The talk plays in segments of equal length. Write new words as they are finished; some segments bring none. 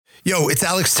Yo, it's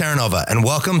Alex Terranova, and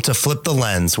welcome to Flip the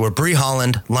Lens, where Brie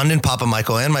Holland, London Papa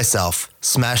Michael, and myself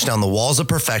smash down the walls of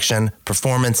perfection,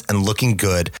 performance, and looking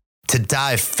good to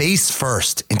dive face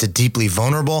first into deeply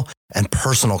vulnerable and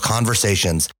personal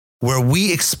conversations where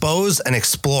we expose and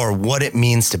explore what it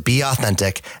means to be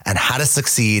authentic and how to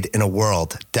succeed in a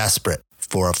world desperate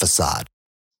for a facade.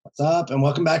 What's up? And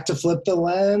welcome back to Flip the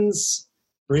Lens.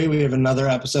 Brie, we have another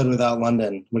episode without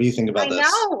London. What do you think about this? I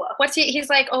know. He's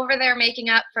like over there making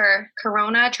up for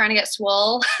Corona, trying to get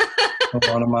swole.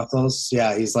 Corona muscles.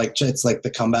 Yeah, he's like, it's like the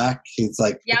comeback. He's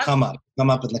like the come up and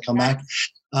the comeback.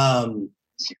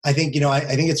 I think, I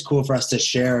think it's cool for us to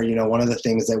share, one of the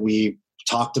things that we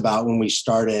talked about when we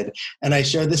started, and I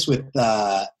shared this with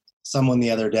someone the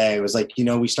other day. It was like,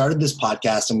 we started this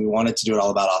podcast and we wanted to do it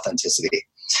all about authenticity.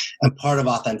 And part of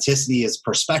authenticity is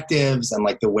perspectives and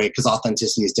like the way, because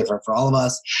authenticity is different for all of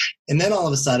us. And then all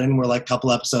of a sudden we're like a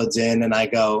couple episodes in and I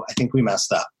go, I think we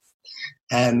messed up.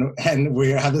 And we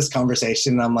have this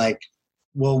conversation and I'm like,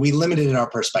 well, we limited our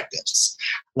perspectives.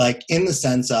 Like in the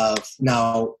sense of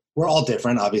now we're all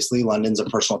different. Obviously, London's a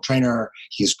personal trainer.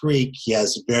 He's Greek. He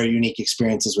has very unique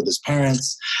experiences with his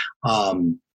parents.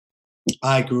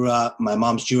 I grew up, my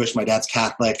mom's Jewish, my dad's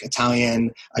Catholic,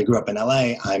 Italian. I grew up in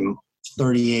LA. I'm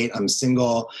 38. I'm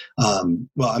single. I'm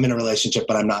in a relationship,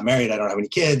 but I'm not married. I don't have any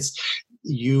kids.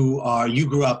 You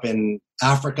grew up in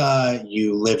Africa.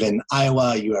 You live in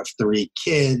Iowa. You have 3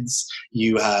 kids.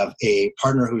 You have a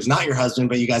partner who's not your husband,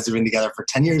 but you guys have been together for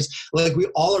 10 years. Like we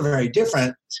all are very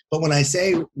different. But when I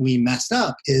say we messed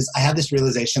up is I had this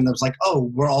realization that was like, oh,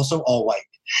 we're also all white.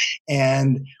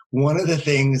 And one of the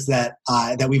things that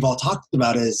we've all talked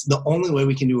about is the only way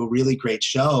we can do a really great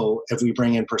show if we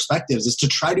bring in perspectives is to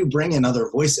try to bring in other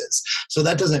voices. So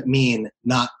that doesn't mean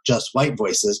not just white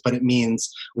voices, but it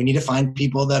means we need to find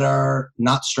people that are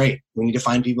not straight. We need to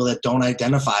find people that don't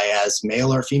identify as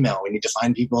male or female. We need to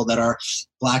find people that are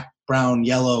black, brown,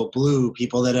 yellow, blue,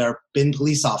 people that have been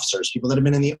police officers, people that have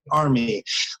been in the army,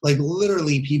 like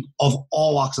literally people of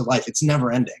all walks of life. It's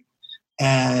never ending.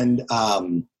 And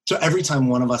so every time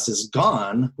one of us is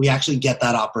gone, we actually get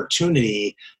that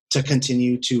opportunity to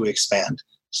continue to expand.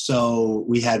 So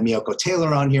we had Miyoko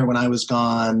Taylor on here when I was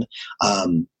gone.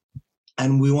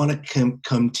 And we want to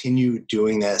continue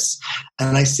doing this.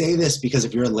 And I say this because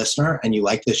if you're a listener and you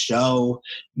like the show,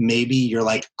 maybe you're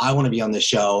like, I want to be on this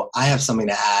show. I have something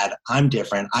to add. I'm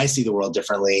different. I see the world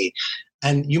differently.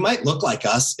 And you might look like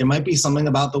us. It might be something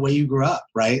about the way you grew up,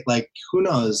 right? Like, who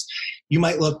knows? You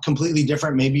might look completely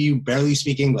different. Maybe you barely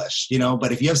speak English,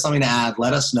 but if you have something to add,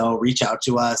 let us know, reach out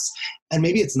to us. And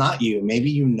maybe it's not you. Maybe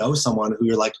you know someone who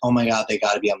you're like, oh my God, they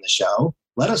got to be on the show.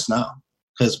 Let us know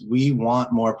because we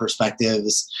want more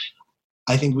perspectives.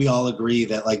 I think we all agree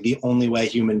that like the only way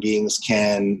human beings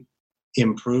can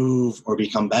improve or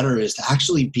become better is to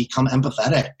actually become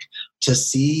empathetic, to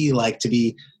see like,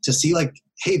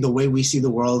 hey, the way we see the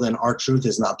world and our truth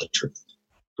is not the truth.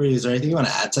 Brie, is there anything you want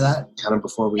to add to that kind of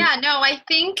before we... Yeah, no, I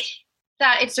think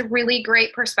that it's a really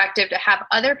great perspective to have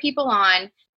other people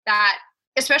on that,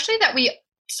 especially that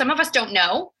some of us don't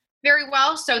know very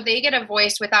well. So they get a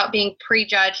voice without being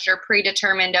prejudged or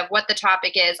predetermined of what the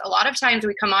topic is. A lot of times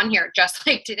we come on here, just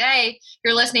like today,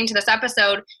 you're listening to this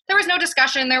episode, there was no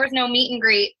discussion, there was no meet and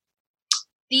greet.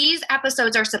 These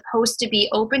episodes are supposed to be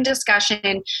open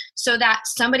discussion so that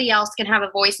somebody else can have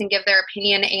a voice and give their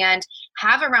opinion and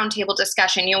have a roundtable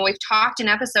discussion. We've talked in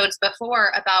episodes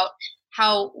before about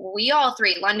how we all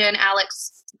 3, London,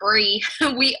 Alex, Brie,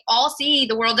 we all see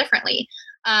the world differently.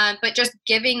 But just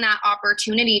giving that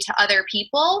opportunity to other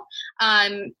people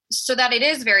so that it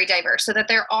is very diverse, so that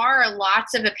there are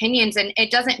lots of opinions. And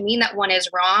it doesn't mean that one is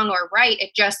wrong or right.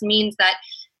 It just means that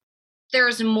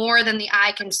there's more than the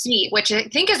eye can see, which I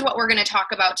think is what we're going to talk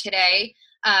about today.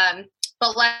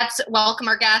 But let's welcome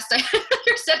our guest.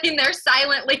 You're sitting there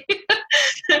silently.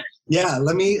 Yeah,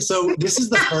 so this is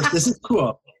the first, this is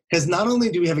cool. Because not only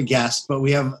do we have a guest, but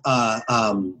we have,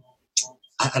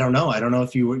 I don't know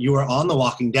if you were on The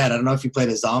Walking Dead. I don't know if you played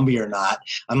a zombie or not.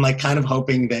 I'm like kind of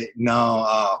hoping that, no.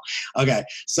 Oh, okay.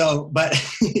 So, but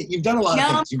you've done a lot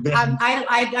of things.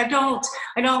 I don't,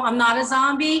 I'm not a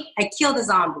zombie. I kill the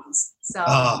zombies. So,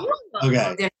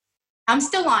 okay. I'm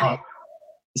still on it.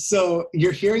 So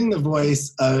you're hearing the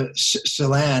voice of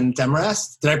Shalane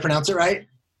Demarest. Did I pronounce it right?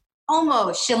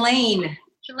 Almost. Shalane.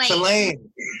 This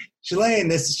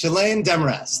is Shalane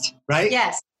Demarest, right?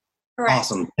 Yes. Correct.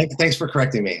 Awesome. Thanks for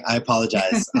correcting me. I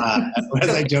apologize. As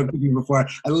I joked with you before,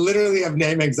 I literally have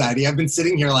name anxiety. I've been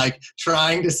sitting here like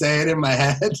trying to say it in my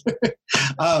head.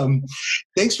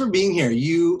 Thanks for being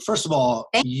here. First of all,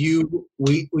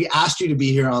 we asked you to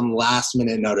be here on last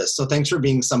minute notice. So thanks for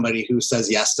being somebody who says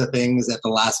yes to things at the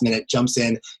last minute, jumps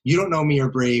in. You don't know me or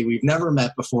Bree. We've never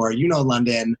met before. You know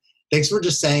London. Thanks for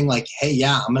just saying like, hey,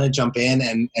 yeah, I'm going to jump in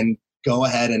and go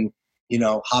ahead and,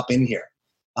 hop in here.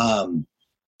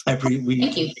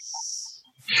 Thank you.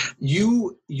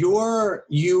 You are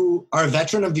a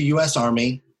veteran of the U.S.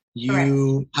 Army. You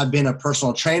Correct. have been a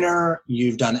personal trainer.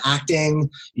 You've done acting.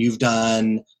 You've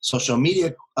done social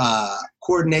media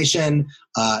coordination.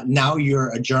 Now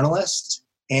you're a journalist.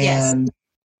 And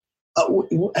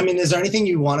is there anything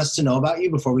you want us to know about you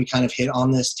before we kind of hit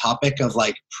on this topic of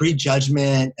like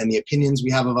prejudgment and the opinions we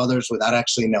have of others without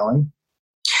actually knowing?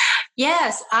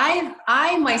 Yes,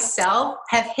 I myself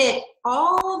have hit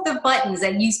all the buttons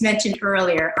that you mentioned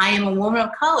earlier. I am a woman of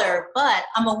color, but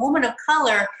I'm a woman of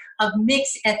color of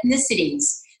mixed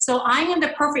ethnicities. So I am the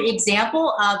perfect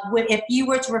example of if you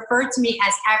were to refer to me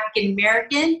as African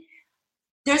American,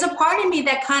 there's a part of me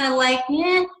that kind of like,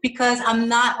 because I'm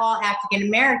not all African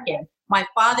American. My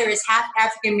father is half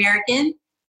African American,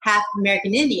 half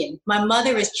American Indian. My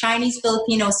mother is Chinese,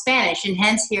 Filipino, Spanish, and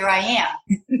hence here I am.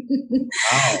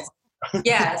 Wow.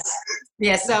 Yes.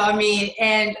 So I'm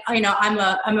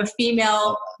a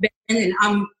female veteran,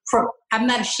 and I'm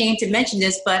not ashamed to mention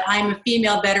this, but I'm a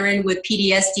female veteran with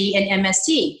PTSD and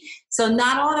MST. So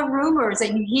not all the rumors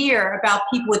that you hear about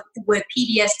people with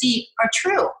PTSD are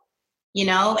true,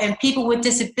 and people with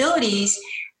disabilities,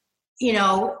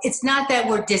 it's not that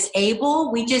we're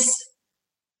disabled. We just,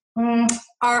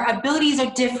 our abilities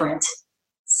are different.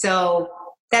 So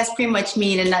that's pretty much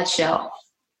me in a nutshell.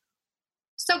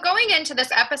 So going into this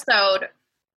episode,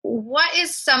 what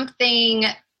is something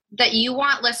that you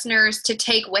want listeners to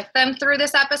take with them through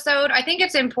this episode? I think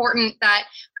it's important that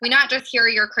we not just hear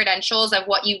your credentials of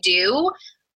what you do.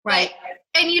 Right.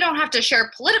 And you don't have to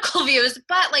share political views,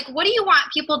 but like, what do you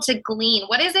want people to glean?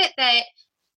 What is it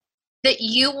that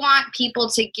you want people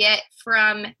to get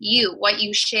from you? What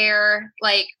you share?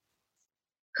 Like,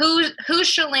 who's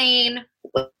Shalane?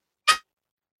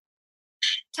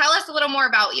 Tell us a little more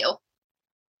about you.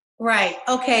 Right.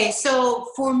 Okay. So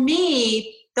for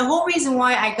me, the whole reason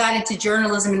why I got into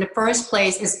journalism in the first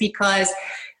place is because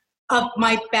of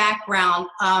my background,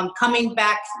 coming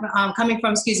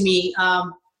from,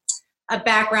 a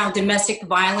background of domestic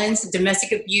violence,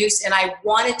 domestic abuse, and I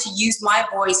wanted to use my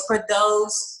voice for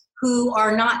those who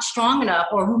are not strong enough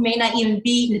or who may not even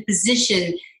be in a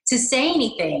position to say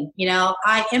anything.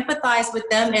 I empathize with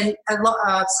them, and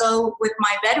so with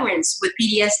my veterans with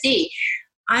PTSD.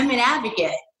 I'm an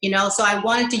advocate, so I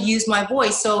wanted to use my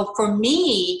voice. So for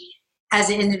me, as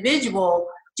an individual,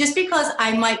 just because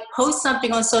I might post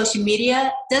something on social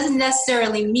media doesn't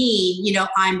necessarily mean,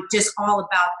 I'm just all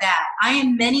about that. I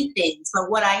am many things, but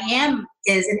what I am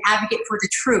is an advocate for the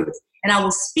truth, and I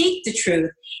will speak the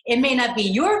truth. It may not be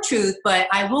your truth, but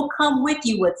I will come with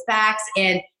you with facts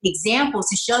and examples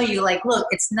to show you, like, look,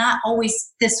 it's not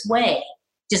always this way.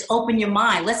 Just open your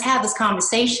mind. Let's have this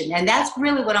conversation. And that's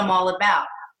really what I'm all about.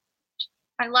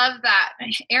 I love that.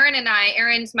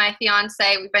 Aaron's my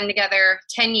fiance. We've been together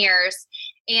 10 years.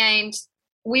 And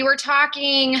we were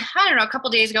talking, a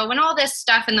couple days ago when all this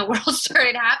stuff in the world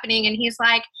started happening. And he's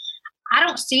like, I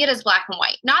don't see it as black and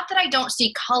white. Not that I don't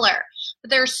see color, but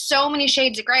there's so many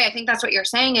shades of gray. I think that's what you're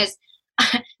saying is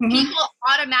people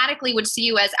automatically would see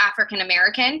you as African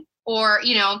American or,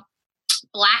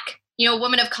 black,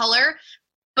 woman of color.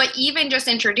 But even just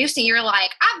introducing, you're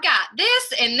like, I've got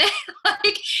this and this.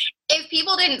 Like, if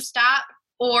people didn't stop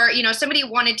or, somebody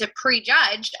wanted to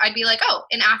prejudge, I'd be like, oh,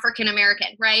 an African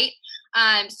American, right?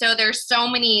 So there's so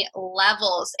many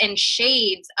levels and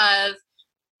shades of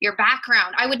your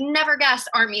background. I would never guess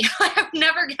Army. I would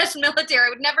never guess military. I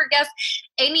would never guess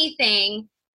anything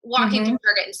walking through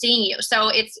Target and seeing you.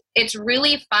 So it's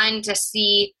really fun to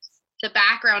see the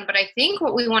background. But I think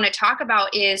what we want to talk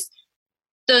about is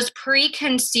those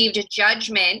preconceived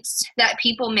judgments that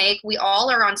people make. We all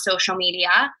are on social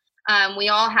media. We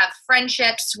all have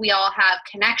friendships. We all have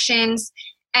connections.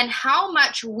 And how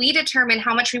much we determine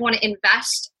how much we want to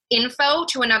invest info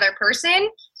to another person,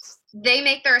 they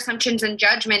make their assumptions and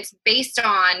judgments based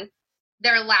on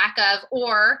their lack of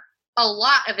or a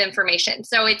lot of information.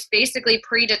 So it's basically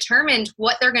predetermined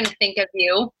what they're going to think of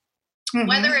you,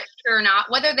 whether it's true or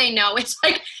not, whether they know. It's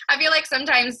like, I feel like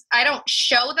sometimes I don't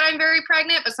show that I'm very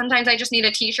pregnant, but sometimes I just need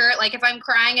a t-shirt. Like if I'm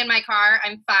crying in my car,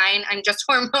 I'm fine. I'm just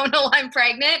hormonal. I'm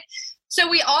pregnant. So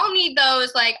we all need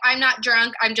those, like, I'm not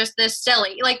drunk, I'm just this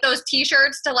silly. Like those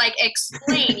t-shirts to like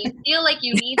explain. You feel like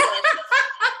you need this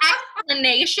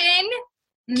explanation.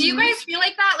 Do you guys feel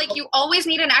like that? Like you always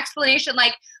need an explanation.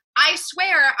 Like, I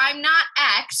swear I'm not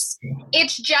X,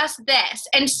 it's just this.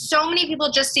 And so many people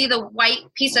just see the white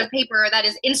piece of paper that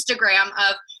is Instagram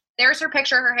of, there's her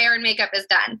picture, her hair and makeup is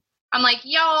done. I'm like,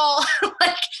 y'all,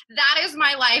 like that is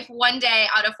my life one day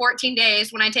out of 14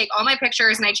 days when I take all my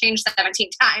pictures and I change 17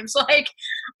 times. Like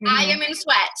I am in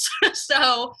sweats.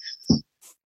 So.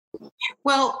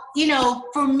 Well,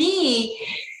 for me,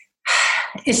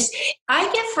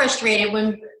 I get frustrated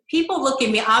when people look at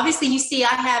me. Obviously, you see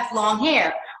I have long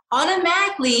hair.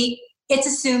 Automatically, it's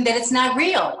assumed that it's not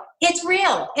real. It's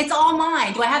real. It's all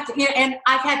mine. Do I have to, and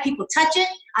I've had people touch it.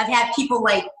 I've had people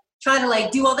try to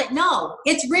do all that. No,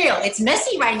 it's real. It's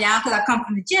messy right now because I come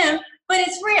from the gym, but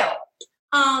it's real.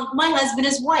 My husband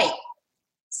is white.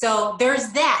 So there's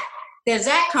that. There's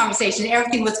that conversation,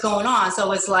 everything what's going on.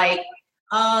 So it's like,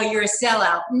 oh, you're a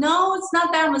sellout. No, it's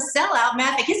not that I'm a sellout.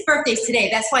 Matter of fact, his birthday's today.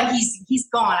 That's why he's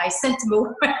gone. I sent him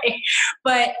away.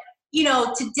 But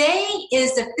today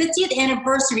is the 50th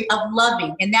anniversary of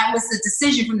Loving, and that was the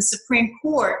decision from the Supreme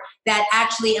Court that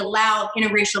actually allowed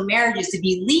interracial marriages to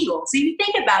be legal. So you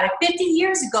think about it, 50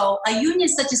 years ago, a union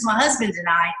such as my husband and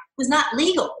I was not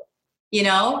legal,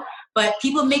 but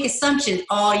people make assumptions,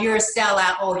 oh, you're a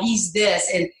sellout, oh, he's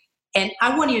this, and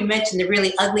I won't even mention the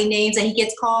really ugly names that he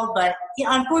gets called, but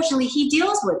unfortunately he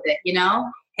deals with it,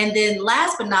 And then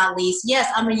last but not least,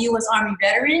 yes, I'm a U.S. Army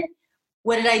veteran.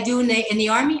 What did I do in the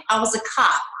Army? I was a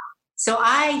cop. So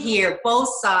I hear both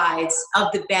sides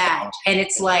of the badge, and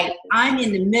it's like I'm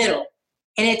in the middle.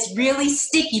 And it's really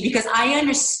sticky because I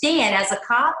understand as a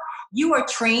cop, you are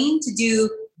trained to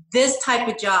do this type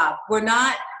of job. We're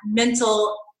not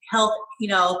mental health,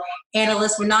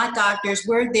 analysts. We're not doctors.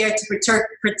 We're there to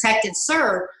protect and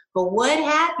serve. But what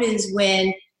happens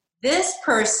when this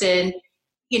person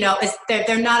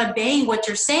they're not obeying what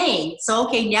you're saying. So,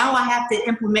 okay, now I have to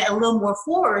implement a little more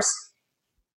force,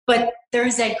 but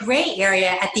there's that gray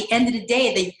area at the end of the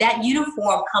day that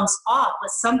uniform comes off,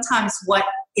 but sometimes what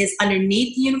is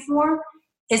underneath the uniform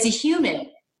is a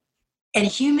human. And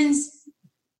humans,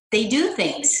 they do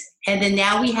things. And then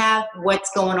now we have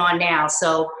what's going on now.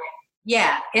 So,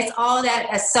 yeah, it's all that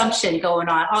assumption going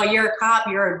on. Oh, you're a cop,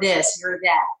 you're this, you're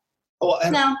that. Oh,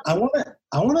 and no.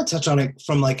 I want to touch on it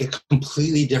from a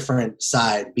completely different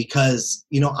side because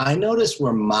I notice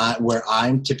where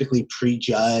I'm typically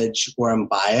prejudged or I'm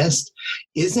biased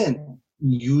isn't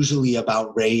usually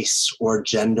about race or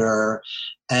gender,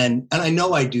 and I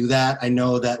know I do that. I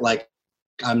know that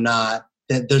I'm not.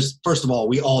 That there's, first of all,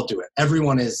 we all do it.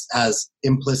 Everyone has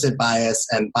implicit bias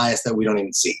and bias that we don't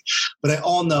even see. But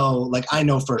I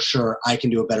know for sure I can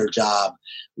do a better job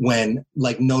when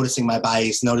noticing my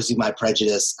bias, noticing my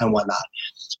prejudice and whatnot.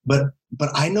 But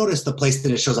I notice the place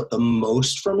that it shows up the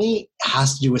most for me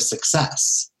has to do with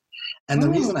success. And the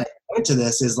reason I point to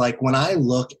this is when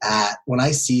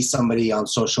I see somebody on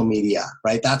social media,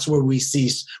 right? That's where we see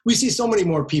so many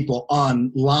more people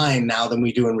online now than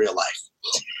we do in real life.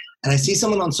 And I see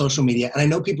someone on social media, and I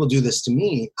know people do this to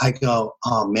me. I go,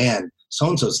 oh man,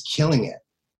 so-and-so's killing it.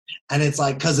 And it's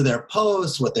because of their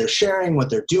posts, what they're sharing, what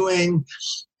they're doing.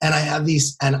 And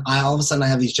all of a sudden I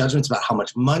have these judgments about how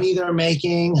much money they're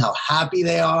making, how happy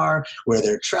they are, where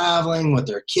they're traveling, what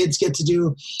their kids get to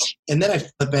do. And then I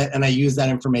flip it and I use that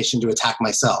information to attack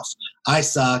myself. I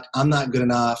suck. I'm not good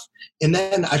enough. And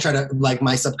then I try to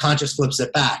my subconscious flips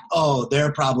it back. Oh,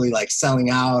 they're probably selling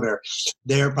out, or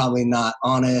they're probably not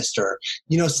honest, or,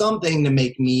 something to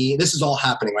make me, this is all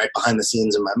happening right behind the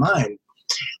scenes in my mind.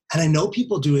 And I know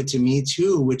people do it to me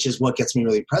too, which is what gets me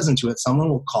really present to it. Someone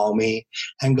will call me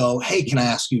and go, hey, can I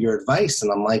ask you your advice?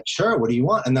 And I'm like, sure, what do you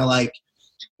want? And they're like,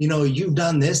 you've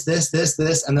done this, this, this,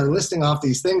 this. And they're listing off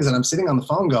these things. And I'm sitting on the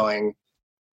phone going,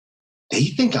 they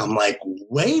think I'm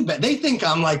way better. They think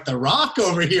I'm The Rock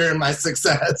over here in my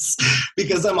success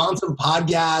because I'm on some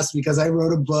podcasts, because I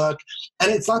wrote a book. And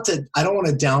it's I don't want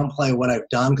to downplay what I've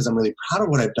done because I'm really proud of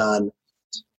what I've done.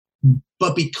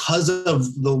 But because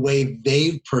of the way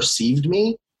they've perceived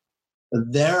me,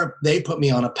 they put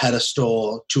me on a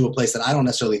pedestal to a place that I don't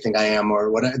necessarily think I am,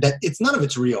 or that it's none of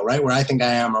it's real, right? Where I think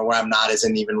I am or where I'm not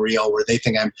isn't even real, where they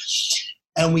think I'm.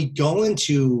 And we go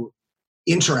into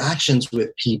interactions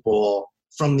with people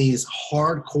from these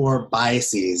hardcore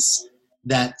biases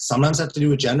that sometimes have to do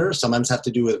with gender, sometimes have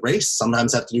to do with race,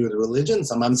 sometimes have to do with religion,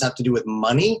 sometimes have to do with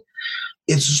money.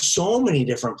 It's so many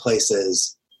different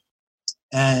places.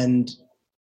 And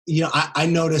I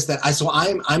noticed that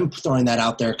I'm throwing that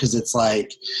out there because it's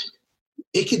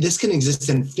this can exist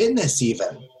in fitness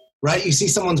even. right? You see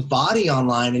someone's body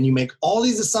online and you make all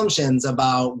these assumptions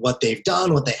about what they've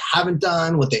done, what they haven't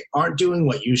done, what they aren't doing,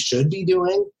 what you should be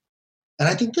doing. And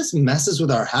I think this messes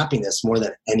with our happiness more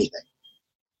than anything.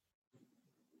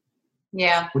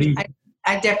 Yeah,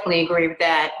 I definitely agree with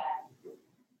that.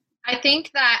 I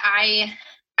think that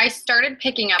I started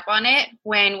picking up on it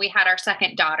when we had our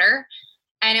second daughter,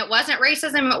 and it wasn't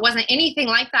racism. It wasn't anything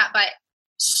like that, but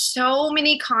so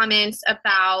many comments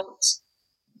about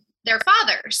their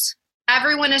fathers.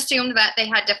 Everyone assumed that they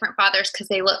had different fathers because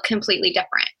they look completely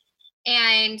different.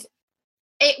 And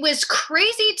it was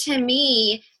crazy to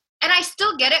me. And I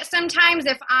still get it sometimes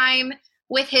if I'm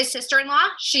with his sister-in-law.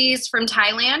 She's from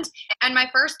Thailand. And my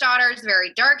first daughter is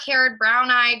very dark-haired,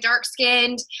 brown-eyed,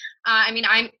 dark-skinned.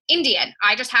 I'm Indian.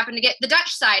 I just happen to get the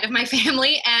Dutch side of my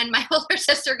family. And my older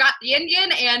sister got the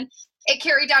Indian. And it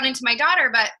carried down into my daughter.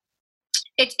 But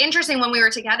it's interesting, when we were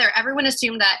together, everyone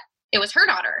assumed that it was her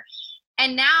daughter.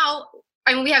 And now,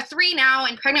 we have 3 now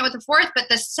and pregnant with the 4th, but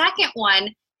the second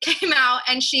one came out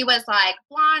and she was like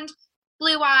blonde,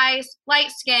 blue eyes,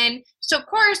 light skin. So of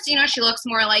course, she looks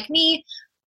more like me,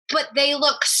 but they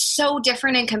look so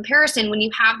different in comparison when you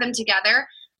have them together.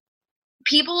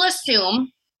 People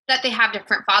assume that they have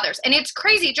different fathers. And it's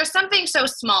crazy, just something so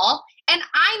small. And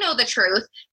I know the truth.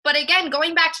 But again,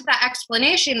 going back to that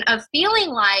explanation of feeling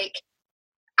like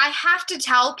I have to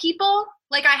tell people,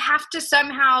 like I have to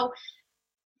somehow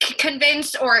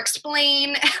convince or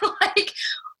explain, like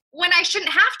when I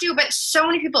shouldn't have to, but so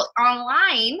many people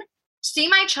online see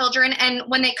my children, and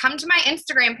when they come to my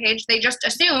Instagram page, they just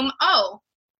assume,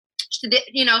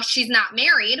 she's not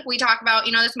married. We talk about,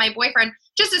 this is my boyfriend,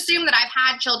 just assume that I've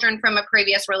had children from a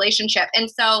previous relationship. And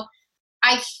so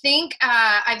I think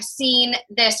I've seen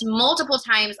this multiple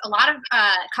times, a lot of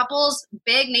couples,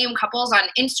 big name couples on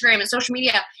Instagram and social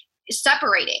media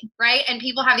separating, right? And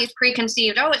people have these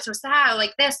preconceived, it's so sad,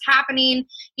 like this happening,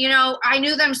 I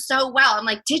knew them so well. I'm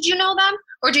like, did you know them?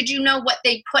 Or did you know what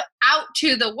they put out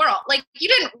to the world? Like, you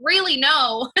didn't really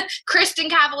know Kristen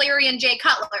Cavallari and Jay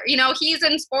Cutler. He's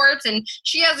in sports and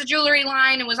she has a jewelry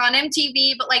line and was on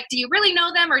MTV, but like, do you really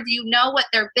know them, or do you know what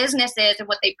their business is and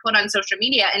what they put on social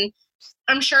media? And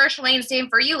I'm sure, Shalane, same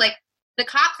for you, like the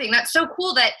cop thing. That's so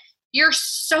cool that you're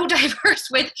so diverse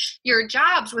with your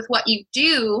jobs, with what you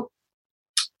do.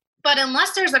 But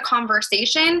unless there's a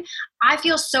conversation, I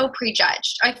feel so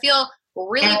prejudged. I feel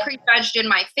really prejudged in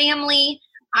my family.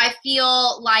 I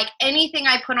feel like anything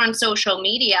I put on social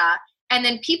media, and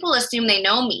then people assume they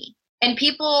know me. And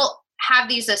people have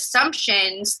these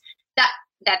assumptions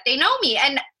that they know me.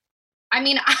 And I'm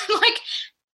like,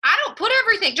 I don't put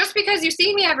everything, just because you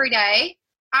see me every day.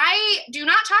 I do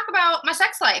not talk about my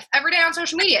sex life every day on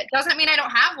social media. It doesn't mean I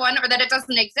don't have one or that it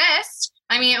doesn't exist.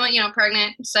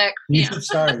 Pregnant, sick. You should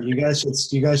start. You guys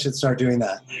should start doing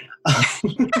that.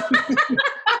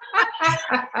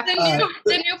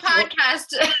 the new podcast.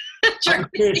 I'm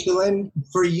curious, Shalane,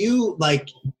 for you, like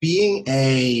being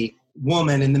a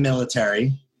woman in the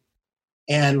military,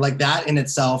 and like that in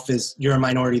itself is, you're a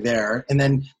minority there. And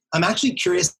then I'm actually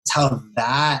curious how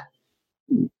that,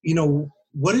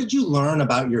 what did you learn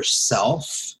about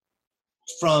yourself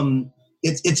from?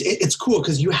 It's cool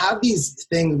because you have these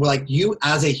things where, like, you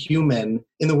as a human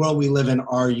in the world we live in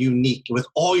are unique with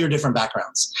all your different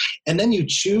backgrounds. And then you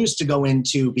choose to go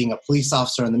into being a police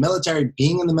officer in the military.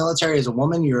 Being in the military as a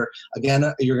woman, you're going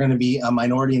to be a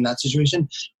minority in that situation.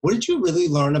 What did you really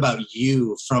learn about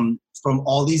you from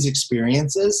all these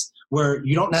experiences where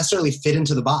you don't necessarily fit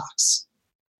into the box?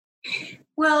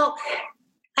 Well,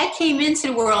 I came into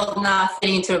the world not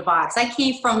fitting into a box. I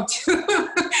came from 2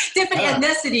 different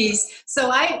ethnicities. So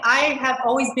I have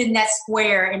always been that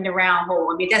square in the round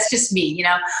hole. That's just me,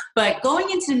 But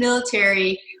going into the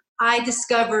military, I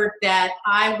discovered that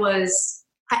I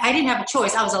didn't have a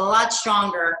choice. I was a lot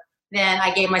stronger than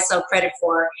I gave myself credit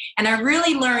for. And I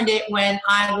really learned it when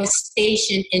I was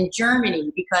stationed in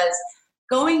Germany, because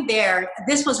going there,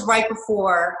 this was right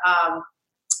before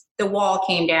the wall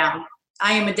came down.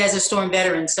 I am a Desert Storm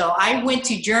veteran, so I went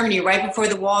to Germany right before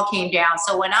the wall came down.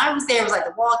 So when I was there, it was like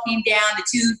the wall came down, the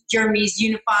 2 Germanys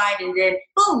unified, and then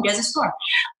boom, Desert Storm.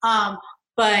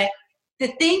 But the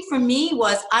thing for me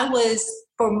was,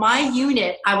 for my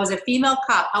unit, I was a female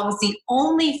cop. I was the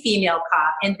only female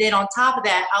cop. And then on top of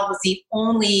that, I was the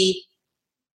only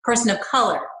person of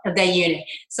color of that unit.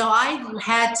 So I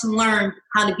had to learn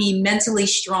how to be mentally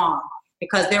strong,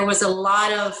 because there was a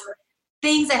lot of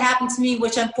things that happened to me,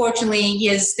 which unfortunately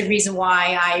is the reason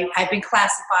why I've been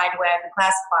classified the way I've been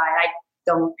classified. I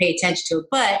don't pay attention to it.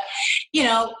 But,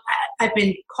 I've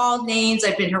been called names,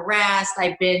 I've been harassed,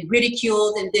 I've been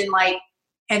ridiculed. And then, like,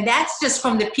 And that's just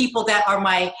from the people that are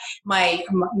my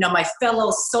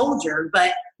fellow soldier.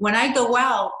 But when I go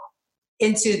out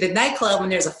into the nightclub when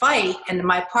there's a fight and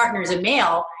my partner is a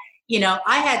male,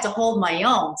 I had to hold my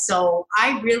own. So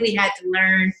I really had to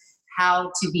learn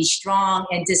how to be strong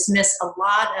and dismiss a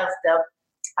lot of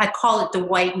I call it the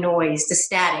white noise, the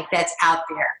static that's out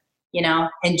there,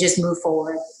 and just move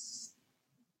forward.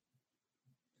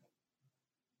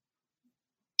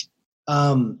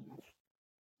 I'm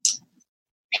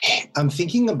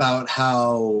thinking about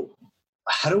how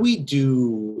do we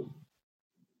do,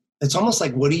 it's almost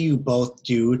like, what do you both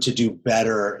do to do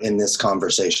better in this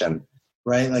conversation,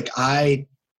 right? Like I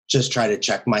just try to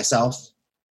check myself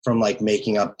from like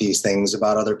making up these things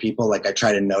about other people. Like I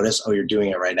try to notice, oh, you're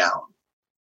doing it right now.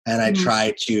 And I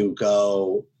try to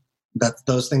go,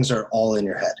 those things are all in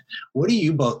your head. What do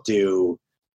you both do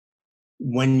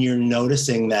when you're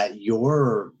noticing that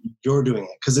you're doing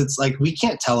it? Because it's like, we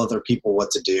can't tell other people what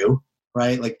to do,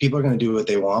 right? Like people are going to do what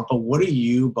they want, but what are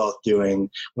you both doing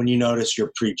when you notice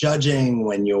you're prejudging,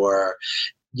 when you're,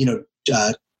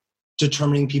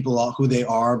 determining people who they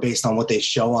are based on what they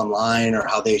show online or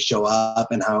how they show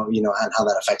up, and how, and how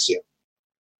that affects you?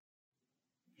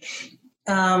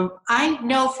 I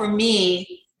know for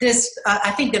me,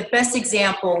 I think the best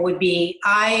example would be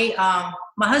my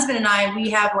husband and I, we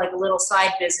have like a little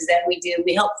side business that we do.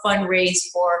 We help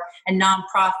fundraise for a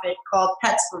nonprofit called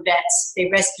Pets for Vets. They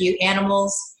rescue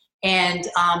animals, and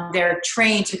they're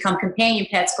trained to become companion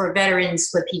pets for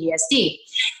veterans with PTSD.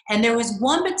 And there was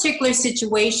one particular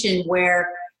situation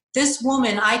where this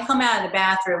woman, I come out of the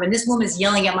bathroom and this woman is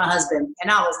yelling at my husband,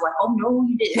 and I was like, "Oh no,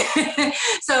 you didn't."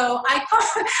 So I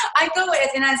go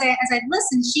and I said,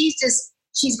 "Listen,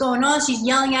 she's going on, she's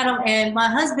yelling at him," and my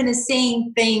husband is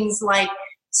saying things like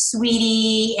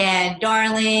 "sweetie" and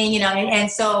 "darling," and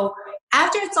so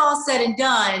after it's all said and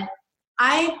done,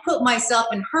 I put myself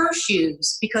in her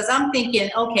shoes, because I'm thinking,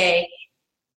 okay,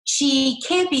 she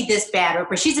can't be this bad,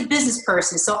 but she's a business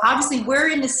person. So obviously we're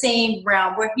in the same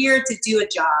realm. We're here to do a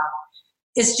job.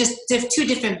 It's just two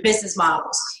different business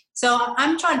models. So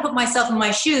I'm trying to put myself in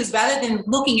my shoes rather than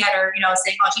looking at her,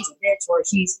 saying, "Oh, she's a bitch," or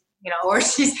she's,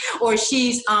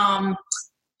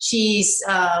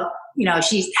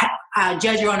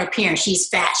 judge her on her appearance. She's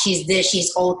fat. She's this.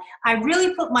 She's old. I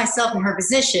really put myself in her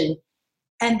position.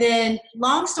 And then,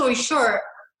 long story short,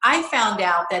 I found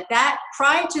out that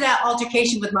prior to that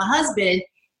altercation with my husband,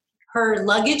 her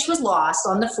luggage was lost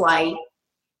on the flight.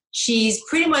 She's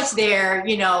pretty much there,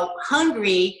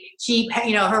 hungry. She,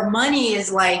 her money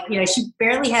is like, she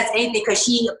barely has anything, because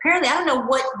she apparently, I don't know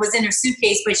what was in her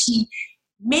suitcase, but she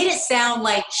made it sound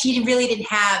like she really didn't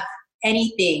have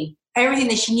anything. Everything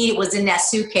that she needed was in that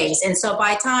suitcase. And so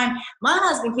by the time my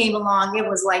husband came along, it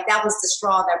was like that was the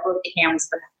straw that broke the camel's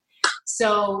back.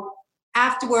 So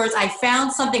afterwards, I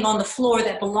found something on the floor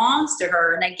that belongs to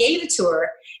her, and I gave it to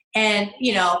her. And,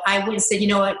 I went and said, "You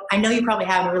know what? I know you're probably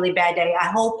having a really bad day. I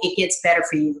hope it gets better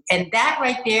for you." And that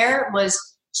right there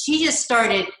she just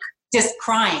started just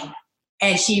crying.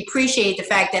 And she appreciated the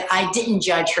fact that I didn't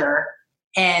judge her.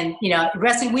 And, the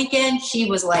rest of the weekend, she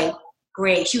was like,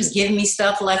 great. She was giving me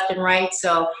stuff left and right.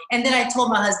 So, and then I told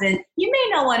my husband, "You may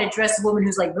not want to address a woman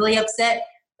who's like really upset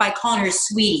by calling her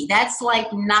sweetie. That's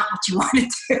like not what you want to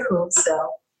do." So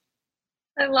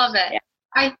I love it.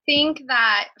 I think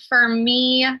that for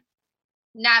me,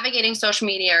 navigating social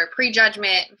media or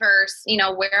prejudgment versus,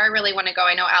 where I really want to go.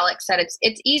 I know Alex said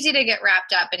it's easy to get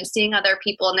wrapped up in seeing other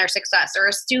people and their success or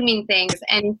assuming things.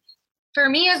 And for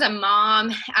me as a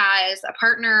mom, as a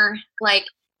partner, like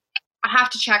I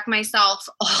have to check myself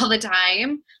all the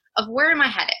time of where am I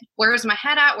headed? Where is my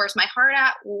head at? Where's my heart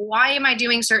at? Why am I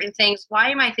doing certain things? Why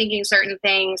am I thinking certain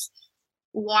things?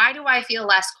 Why do I feel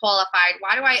less qualified?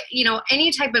 Why do I,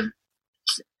 any type of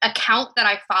account that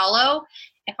I follow,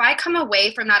 if I come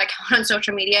away from that account on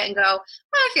social media and go, "Well,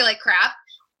 I feel like crap,"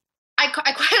 I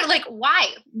quite like, why?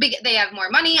 They have more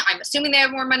money. I'm assuming they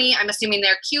have more money. I'm assuming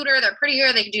they're cuter, they're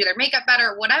prettier, they can do their makeup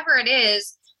better, whatever it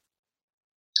is.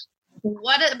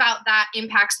 What about that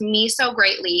impacts me so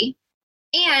greatly?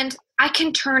 And I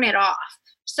can turn it off.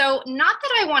 So not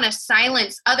that I want to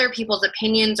silence other people's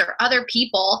opinions or other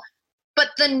people, but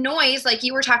the noise, like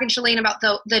you were talking, Shalane, about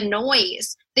the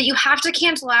noise that you have to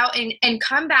cancel out and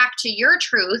come back to your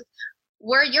truth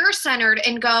where you're centered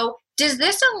and go, does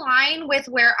this align with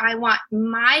where I want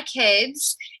my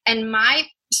kids and my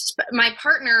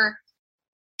partner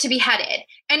to be headed?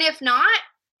 And if not,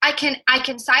 I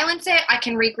can silence it. I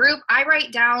can regroup. I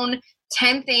write down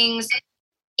 10 things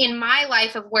in my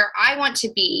life of where I want to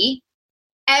be.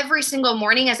 every single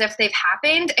morning as if they've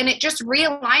happened. And it just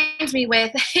realigns me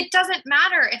with, it doesn't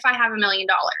matter if I have $1 million.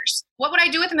 What would I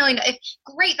do with $1 million?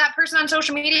 Great, that person on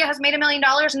social media has made $1 million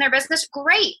in their business.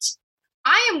 Great.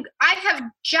 I have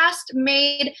just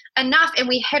made enough, and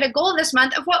we hit a goal this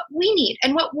month of what we need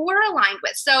and what we're aligned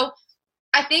with. So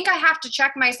I think I have to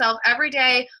check myself every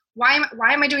day. Why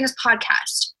am I doing this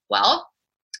podcast? Well,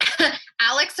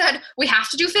 Alex said we have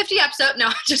to do 50 episodes.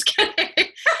 No, just kidding.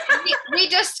 we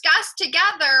discussed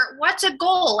together what's a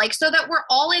goal, like, so that we're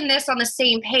all in this on the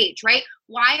same page, right?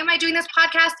 Why am I doing this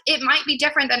podcast? It might be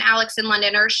different than Alex in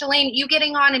London, or Shalane, you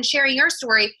getting on and sharing your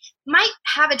story might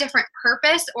have a different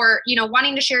purpose, or, you know,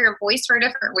 wanting to share your voice for a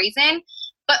different reason.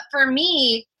 But for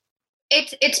me,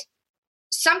 it's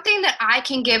something that I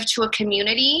can give to a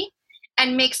community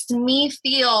and makes me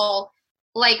feel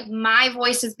like my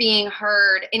voice is being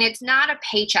heard. And it's not a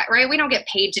paycheck, right? We don't get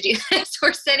paid to do this.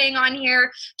 We're sitting on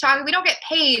here talking. We don't get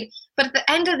paid. But at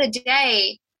the end of the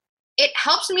day, it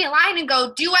helps me align and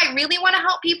go, do I really want to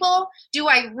help people? Do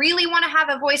I really want to have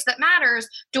a voice that matters?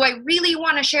 Do I really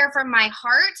want to share from my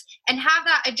heart and have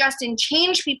that adjust and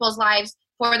change people's lives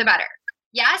for the better?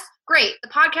 Yes, great. The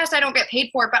podcast I don't get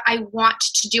paid for, but I want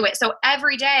to do it. So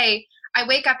every day I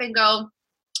wake up and go,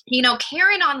 you know,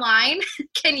 Karen online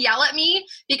can yell at me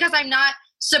because I'm not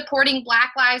supporting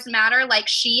Black Lives Matter like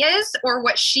she is or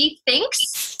what she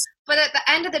thinks. But at the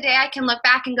end of the day, I can look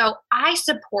back and go, I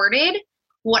supported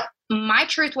what my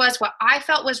truth was, what I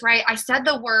felt was right. I said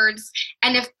the words.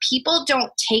 And if people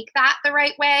don't take that the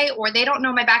right way, or they don't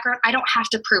know my background, I don't have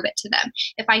to prove it to them.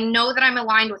 If I know that I'm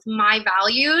aligned with my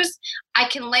values, I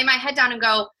can lay my head down and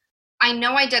go, I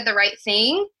know I did the right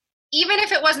thing. Even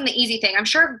if it wasn't the easy thing, I'm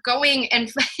sure going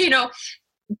and, you know,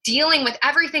 dealing with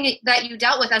everything that you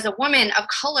dealt with as a woman of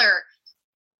color,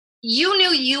 you knew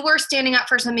you were standing up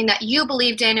for something that you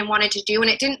believed in and wanted to do. And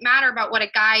it didn't matter about what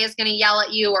a guy is going to yell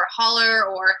at you or holler,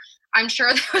 or I'm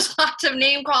sure there was lots of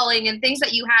name calling and things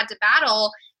that you had to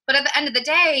battle. But at the end of the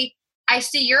day, I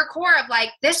see your core of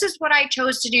like, this is what I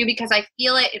chose to do because I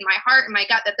feel it in my heart and my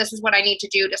gut that this is what I need to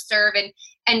do to serve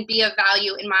and be of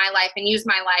value in my life and use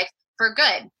my life for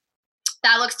good.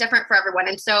 That looks different for everyone.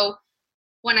 And so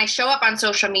when I show up on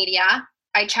social media,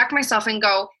 I check myself and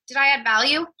go, did I add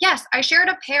value? Yes, I shared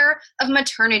a pair of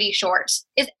maternity shorts.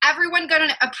 Is everyone going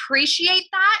to appreciate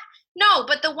that? No,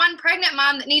 but the one pregnant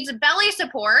mom that needs belly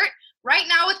support right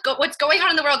now with what's going on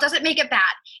in the world doesn't make it bad.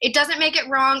 It doesn't make it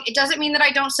wrong. It doesn't mean that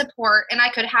I don't support. And I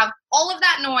could have all of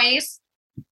that noise,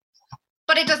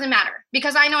 but it doesn't matter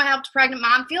because I know I helped a pregnant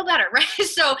mom feel better, right?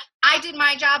 So I did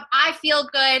my job. I feel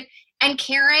good. And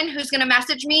Karen, who's going to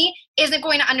message me, isn't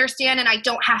going to understand, and I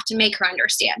don't have to make her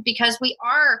understand because we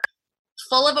are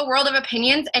full of a world of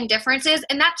opinions and differences,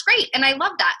 and that's great, and I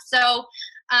love that. So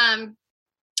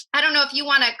I don't know if you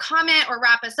want to comment or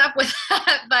wrap us up with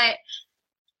that, but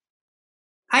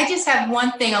I just have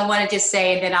one thing I want to just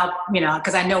say, and then I'll, you know,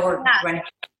 because I know we're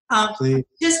running.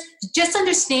 Just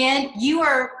understand, you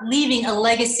are leaving a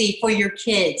legacy for your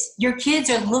kids. Your kids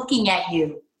are looking at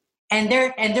you. And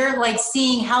they're like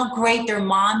seeing how great their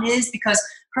mom is because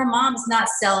her mom is not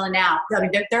selling out. I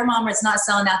mean, their mom is not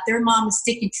selling out. Their mom is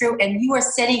sticking true. And you are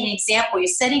setting an example. You're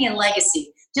setting a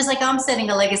legacy, just like I'm setting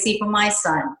a legacy for my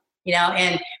son, you know,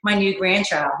 and my new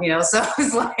grandchild, you know. So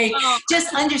it's like,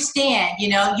 just understand, you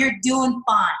know, you're doing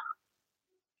fine.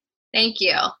 Thank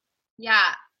you.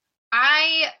 Yeah.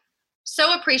 I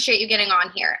so appreciate you getting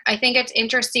on here. I think it's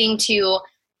interesting to,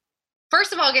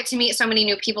 first of all, get to meet so many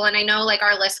new people. And I know like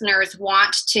our listeners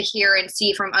want to hear and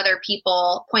see from other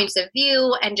people points of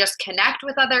view and just connect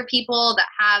with other people that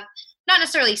have not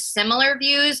necessarily similar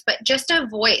views, but just a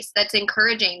voice that's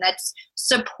encouraging, that's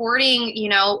supporting, you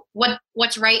know,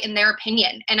 what's right in their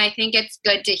opinion. And I think it's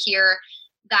good to hear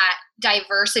that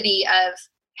diversity of,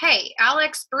 hey,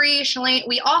 Alex, Bree, Shalane,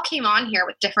 we all came on here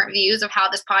with different views of how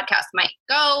this podcast might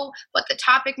go, what the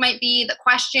topic might be, the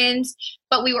questions,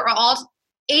 but we were all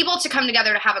able to come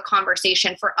together to have a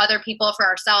conversation for other people, for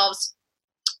ourselves,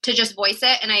 to just voice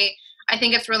it. And I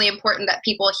think it's really important that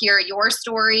people hear your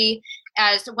story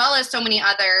as well as so many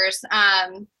others.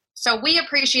 So we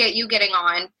appreciate you getting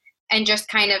on and just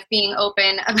kind of being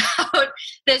open about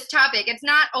this topic. It's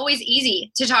not always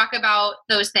easy to talk about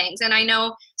those things. And I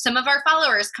know some of our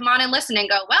followers come on and listen and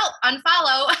go, well,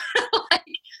 unfollow.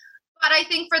 But I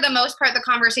think for the most part, the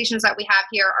conversations that we have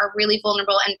here are really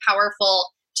vulnerable and powerful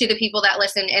to the people that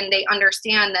listen, and they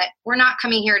understand that we're not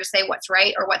coming here to say what's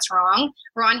right or what's wrong.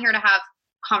 We're on here to have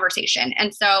conversation.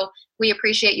 And so we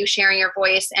appreciate you sharing your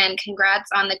voice, and congrats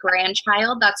on the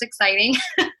grandchild. That's exciting.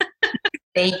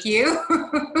 Thank you.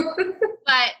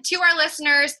 But to our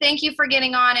listeners, thank you for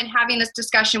getting on and having this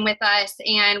discussion with us.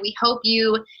 And we hope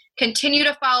you continue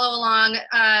to follow along.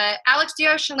 Alex, do you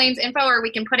have Shalane's info, or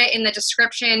we can put it in the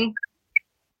description?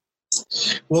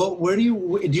 Well, where do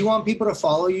you want people to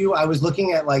follow you? I was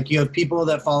looking at, like, you have people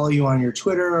that follow you on your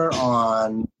Twitter,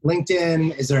 on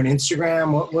LinkedIn. Is there an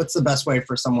Instagram? What's the best way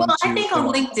for someone to? Well, I think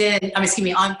on LinkedIn,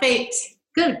 on Facebook,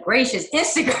 good gracious,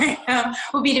 Instagram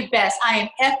would be the best. I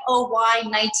am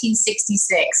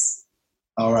FOY1966.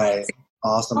 All right.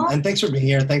 Awesome. And thanks for being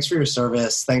here. Thanks for your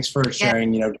service. Thanks for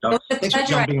sharing, thanks for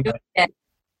jumping in.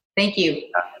 Thank you.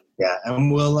 Yeah.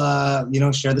 And we'll,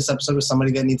 share this episode with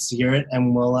somebody that needs to hear it.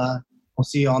 And we'll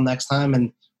see you all next time,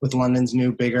 and with London's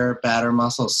new, bigger, badder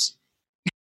muscles.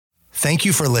 Thank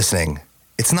you for listening.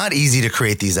 It's not easy to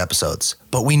create these episodes,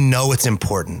 but we know it's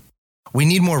important. We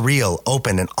need more real,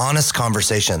 open, and honest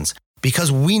conversations,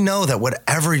 because we know that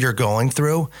whatever you're going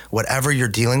through, whatever you're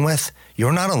dealing with,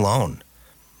 you're not alone.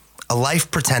 A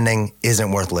life pretending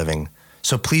isn't worth living.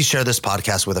 So please share this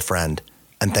podcast with a friend,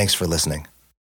 and thanks for listening.